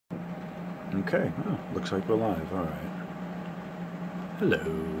Okay, oh, looks like we're live. All right. Hello.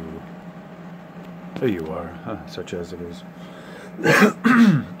 There you are, such as it is.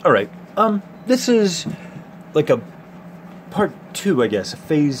 All right. This is like a part 2, I guess, a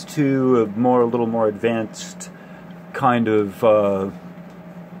phase 2, a little more advanced kind of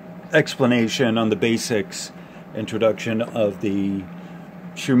explanation on the basics, introduction of the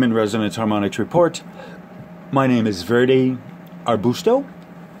Schumann Resonance Harmonics Report. My name is Verde Arbusto,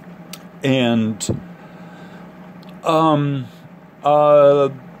 and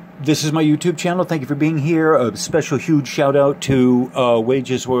this is my YouTube channel. Thank you for being here. A special huge shout out to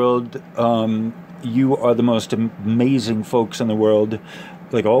Wages World. You are the most amazing folks in the world,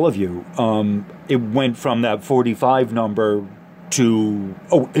 like all of you. It went from that 45 number to,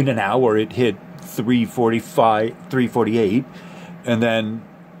 in an hour it hit 348, and then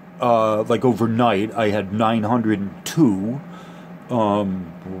like overnight I had 902.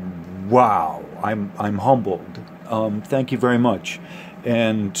 Wow, I'm humbled. Thank you very much.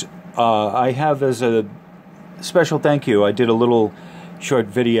 And I have, as a special thank you, I did a little short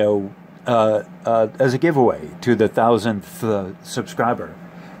video as a giveaway to the 1,000th subscriber.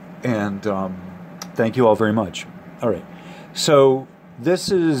 And thank you all very much. All right. So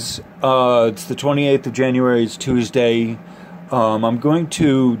this is, it's the 28th of January, it's Tuesday. I'm going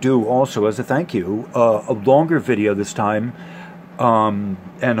to do also, as a thank you, a longer video this time, and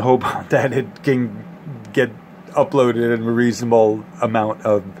hope that it can get uploaded in a reasonable amount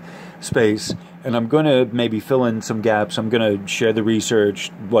of space. And I'm going to maybe fill in some gaps. I'm going to share the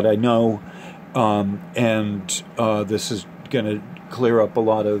research, what I know, and this is going to clear up a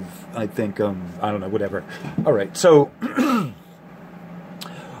lot of, I think, I don't know, whatever. All right, so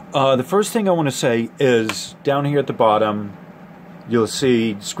the first thing I want to say is down here at the bottom, you'll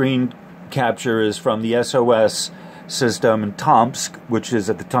see screen capture is from the s.o.s. system in Tomsk, which is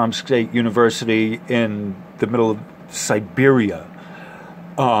at the Tomsk State University in the middle of Siberia.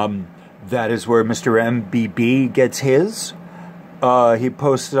 That is where Mr. MBB gets his. He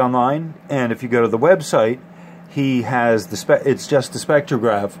posted online, and if you go to the website, he has it's just the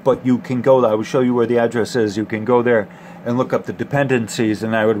spectrograph, but you can go there. I will show you where the address is. You can go there and look up the dependencies,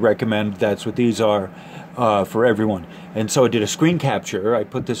 and I would recommend that's what these are for everyone. And so I did a screen capture. I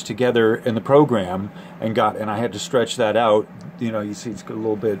put this together in the program and I had to stretch that out. You know, you see it's got a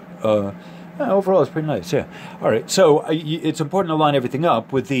little bit, overall it's pretty nice, yeah. All right, so it's important to line everything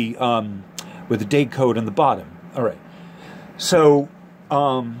up with the date code in the bottom. All right, so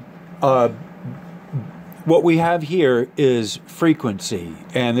what we have here is frequency,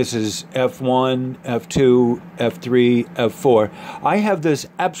 and this is F1, F2, F3, F4. I have this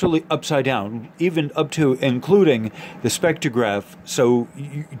absolutely upside down, even up to including the spectrograph, so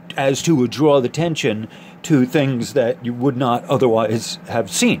as to draw the attention to things that you would not otherwise have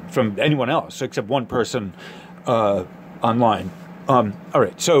seen from anyone else, except one person online. All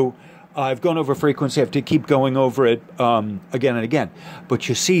right, so I've gone over frequency. I have to keep going over it again and again. But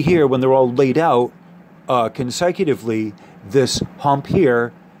you see here, when they're all laid out, consecutively, this hump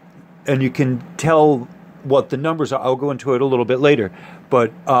here, and you can tell what the numbers are. I'll go into it a little bit later,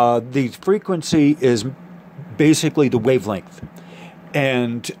 but the frequency is basically the wavelength.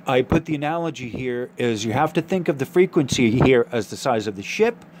 And I put the analogy here is you have to think of the frequency here as the size of the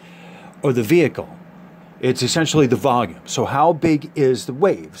ship or the vehicle. It's essentially the volume. So how big is the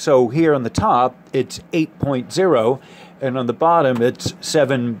wave? So here on the top, it's 8.0, and on the bottom, it's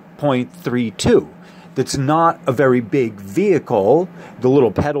 7.32. That's not a very big vehicle, the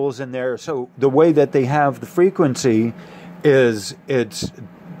little pedals in there. So the way that they have the frequency is it's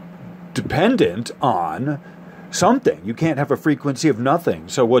dependent on something. You can't have a frequency of nothing.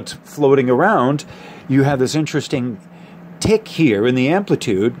 So what's floating around, you have this interesting tick here in the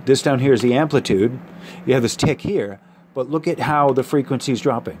amplitude. This down here is the amplitude. You have this tick here, but look at how the frequency is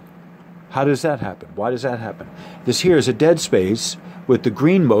dropping. How does that happen? Why does that happen? This here is a dead space with the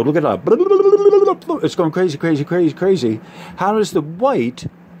green mode. Look at that. It's going crazy, crazy, crazy, crazy. How does the white,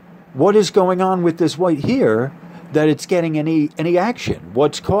 what is going on with this white here that it's getting any action?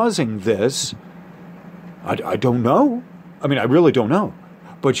 What's causing this? I don't know. I mean, I really don't know.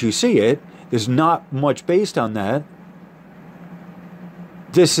 But you see it. There's not much based on that.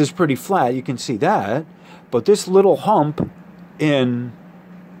 This is pretty flat. You can see that. But this little hump in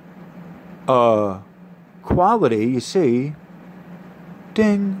quality, you see,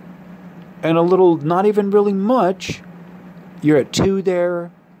 ding, and a little, not even really much, you're at 2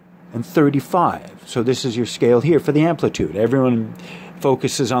 there and 35. So this is your scale here for the amplitude. Everyone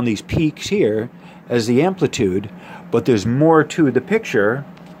focuses on these peaks here as the amplitude, but there's more to the picture.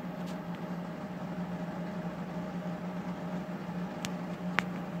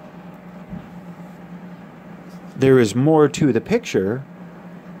 there is more to the picture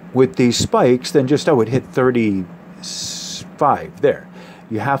with these spikes than just, oh, it hit 35 there.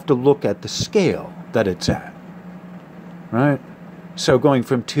 You have to look at the scale that it's at, right? So going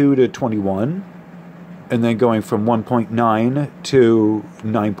from 2 to 21, and then going from 1.9 to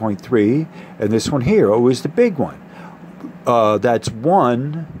 9.3, and this one here, always the big one. That's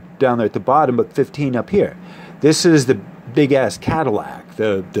 1 down there at the bottom, but 15 up here. This is the big-ass Cadillac,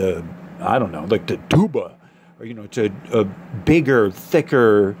 the I don't know, like the tuba, or, you know, it's a bigger,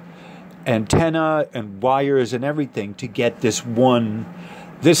 thicker antenna and wires and everything to get this one.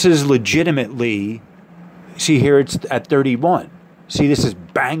 This is legitimately, see here, it's at 31. See, this is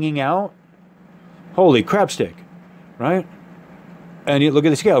banging out. Holy crapstick, right? And you look at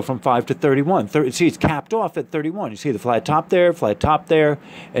the scale from 5 to 31. See, it's capped off at 31. You see the flat top there,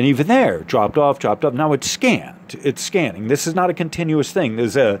 and even there, dropped off. Now it's scanned. It's scanning. This is not a continuous thing.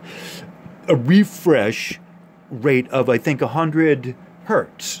 There's a refresh rate of, I think, 100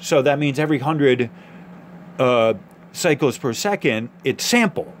 hertz. So that means every 100 cycles per second, it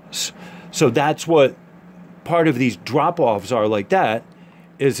samples. So that's what part of these drop-offs are like that,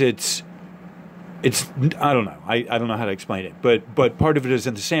 is it's I don't know. I don't know how to explain it. But part of it is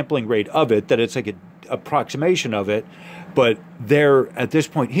in the sampling rate of it, that it's like an approximation of it. But there, at this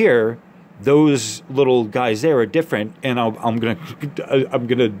point here, those little guys there are different, and I'm gonna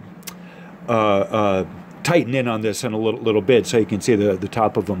tighten in on this in a little bit so you can see the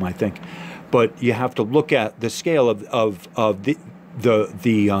top of them, I think. But you have to look at the scale of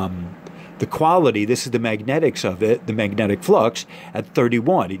the quality. This is the magnetics of it, the magnetic flux at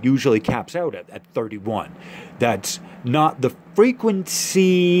 31. It usually caps out at 31. That's not the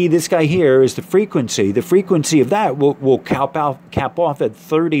frequency. This guy here is the frequency. The frequency of that will cap off at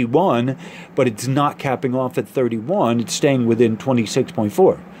 31, but it's not capping off at 31. It's staying within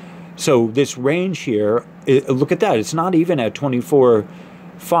 26.4. So this range here, look at that. It's not even at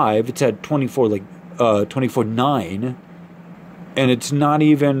 24.5. It's at 24.9. And it's not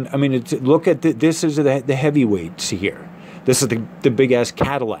even, I mean, look at this is the heavyweights here. This is the big-ass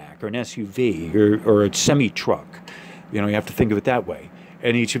Cadillac or an SUV or a semi-truck. You know, you have to think of it that way.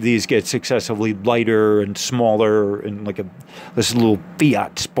 And each of these gets successively lighter and smaller, and like this little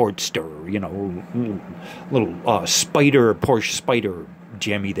Fiat Sportster, you know, little Porsche Spider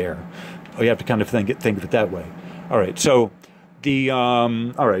jammy there. You have to kind of think of it that way. All right, so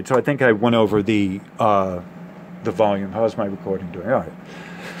I think I went over the volume. How's my recording doing? All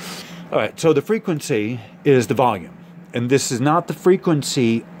right. So the frequency is the volume. And this is not the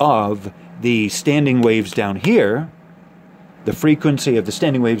frequency of the standing waves down here. The frequency of the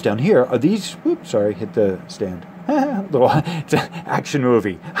standing waves down here are these... Oops, sorry, hit the stand. It's an action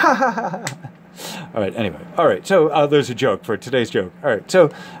movie. All right, anyway. All right, so there's a joke for today's joke. All right,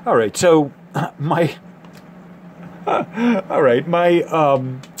 so my...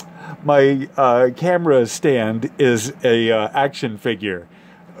 My camera stand is a action figure,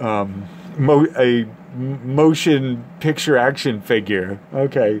 a motion picture action figure.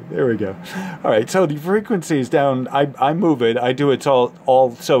 Okay, there we go. All right, so the frequency is down. I move it. I do it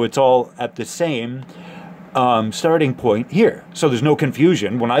all so it's all at the same starting point here. So there's no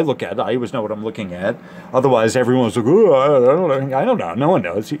confusion when I look at it. I always know what I'm looking at. Otherwise, everyone's like, "Oh, I don't know. No one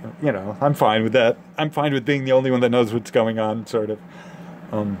knows." You know, I'm fine with that. I'm fine with being the only one that knows what's going on, sort of.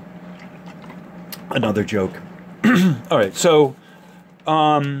 Another joke. All right, so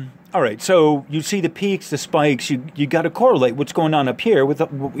you see the peaks, the spikes. You got to correlate what's going on up here with,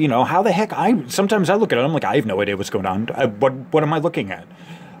 you know, how the heck sometimes I look at it, I'm like, I have no idea what's going on. What am I looking at?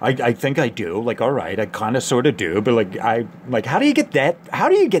 I think I do. Like, all right, I kind of sort of do, but how do you get that? How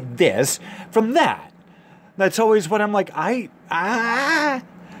do you get this from that? That's always what I'm like.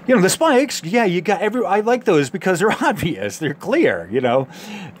 You know, the spikes, yeah, you got I like those because they're obvious. They're clear, you know,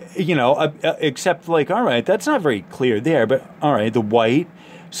 except like, all right, that's not very clear there, but all right, the white,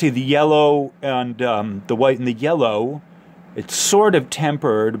 see the yellow and the white and the yellow, it's sort of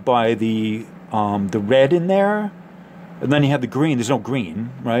tempered by the red in there. And then you have the green. There's no green,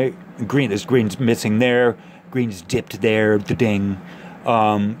 right? There's green's missing there. Green's dipped there, the ding.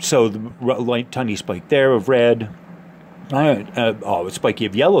 So the light, tiny spike there of red. All right, a spiky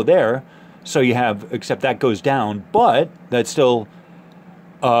of yellow there. So you have, except that goes down, but that's still,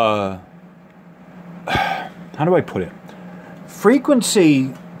 how do I put it?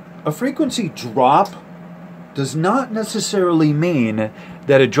 A frequency drop does not necessarily mean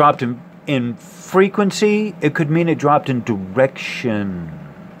that it dropped in frequency. It could mean it dropped in direction.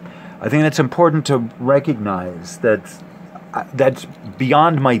 I think that's important to recognize. That's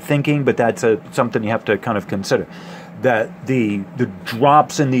beyond my thinking, but that's something you have to kind of consider. that the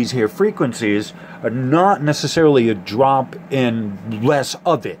drops in these here frequencies are not necessarily a drop in less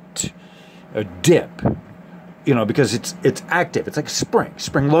of it, a dip, you know, because it's active. It's like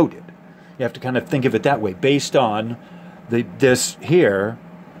spring loaded. You have to kind of think of it that way, based on this here,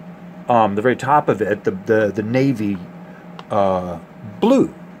 the very top of it, the navy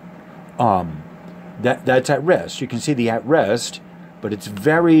blue. That's at rest. You can see the at rest, but it's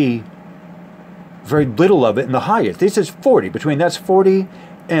very, very little of it in the highest. This is 40. That's 40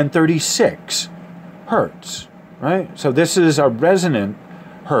 and 36 hertz, right? So this is our resonant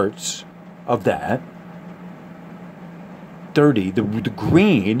hertz of that. 30. The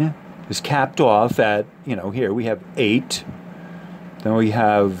green is capped off at, you know, here we have 8. Then we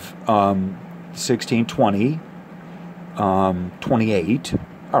have 16, 20, 28.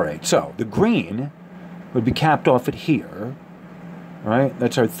 All right, so the green would be capped off at here, right?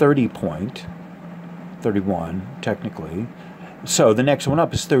 That's our 30 point, 31 technically. So the next one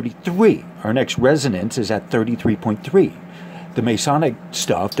up is 33. Our next resonance is at 33.3. The Masonic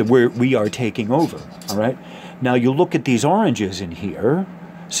stuff that we are taking over, all right? Now you look at these oranges in here.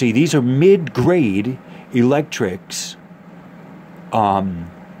 See, these are mid-grade electrics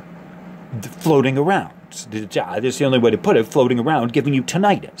floating around. This is the only way to put it, floating around, giving you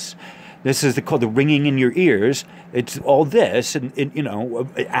tinnitus. This is called the ringing in your ears. It's all this, and you know,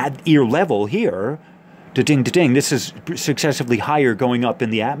 at ear level here, da-ding, da-ding. This is successively higher going up in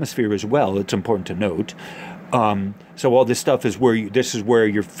the atmosphere as well. It's important to note. So all this stuff is this is where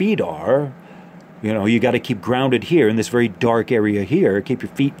your feet are. You know, you got to keep grounded here in this very dark area here. Keep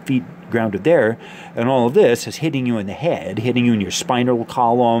your feet grounded there. And all of this is hitting you in the head, hitting you in your spinal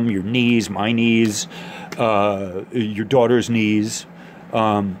column, your knees, my knees, your daughter's knees.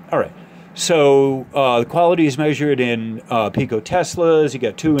 All right. So the quality is measured in picoteslas. You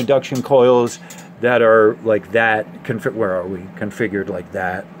got 2 induction coils that are like that. Where are we? Configured like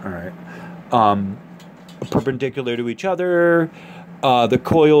that. All right. Perpendicular to each other. The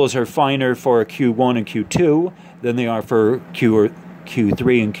coils are finer for Q1 and Q2 than they are for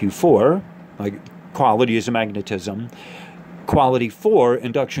Q3 and Q4. Like quality is a magnetism. Quality 4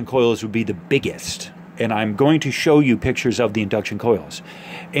 induction coils would be the biggest. And I'm going to show you pictures of the induction coils.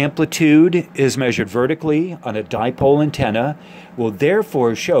 Amplitude is measured vertically on a dipole antenna, will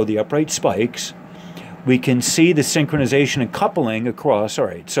therefore show the upright spikes. We can see the synchronization and coupling across. All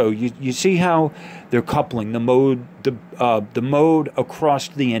right, so you see how they're coupling. The mode across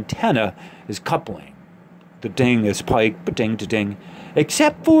the antenna is coupling. The ding is pike, but ding to ding.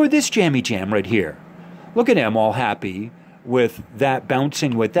 Except for this jammy jam right here. Look at him all happy with that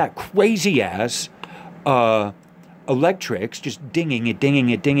bouncing with that crazy ass electrics just dinging it,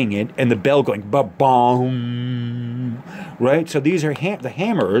 and the bell going ba-boom. Right? So these are the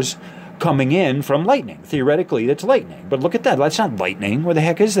hammers coming in from lightning. Theoretically, that's lightning. But look at that. That's not lightning. Where the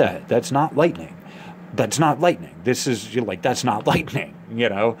heck is that? That's not lightning. That's not lightning. This is, you're like, that's not lightning. You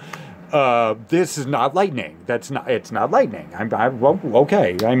know? This is not lightning. It's not lightning. Well,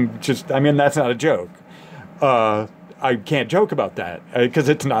 okay. I mean, that's not a joke. I can't joke about that because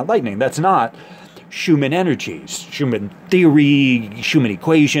it's not lightning. That's not Schumann energies, Schumann theory, Schumann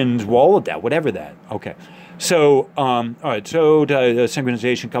equations, all of that, whatever that. Okay. So, all right, so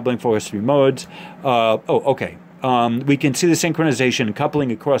synchronization, coupling, 3 modes. Okay. We can see the synchronization and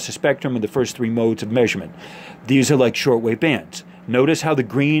coupling across the spectrum of the first 3 modes of measurement. These are like shortwave bands. Notice how the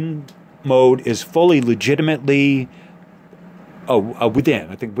green mode is fully legitimately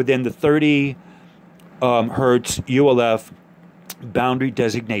within the 30 hertz ULF boundary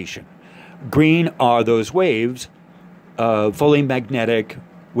designation. Green are those waves, fully magnetic,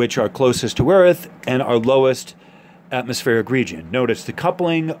 which are closest to Earth and our lowest atmospheric region. Notice the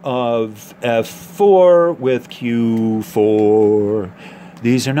coupling of F4 with Q4.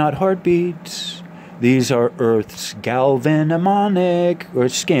 These are not heartbeats. These are Earth's galvanic or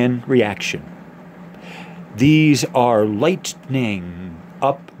skin reaction. These are lighting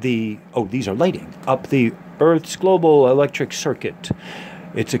up the Earth's global electric circuit.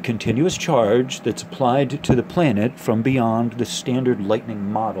 It's a continuous charge that's applied to the planet from beyond the standard lightning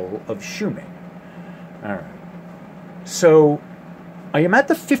model of Schumann. All right. So I am at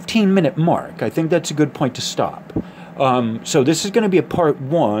the 15-minute mark. I think that's a good point to stop. So this is going to be a part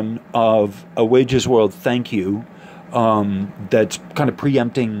 1 of A Wages World Thank You that's kind of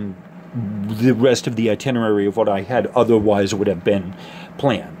preempting the rest of the itinerary of what I had otherwise would have been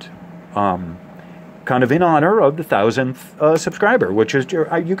planned. Kind of in honor of the 1,000th subscriber, which is,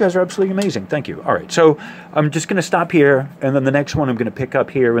 you guys are absolutely amazing. Thank you. All right, so I'm just going to stop here, and then the next one I'm going to pick up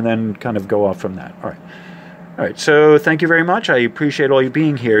here and then kind of go off from that. All right, so thank you very much. I appreciate all you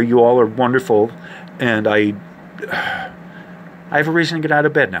being here. You all are wonderful, and I I have a reason to get out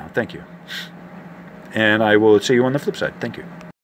of bed now. Thank you. And I will see you on the flip side. Thank you.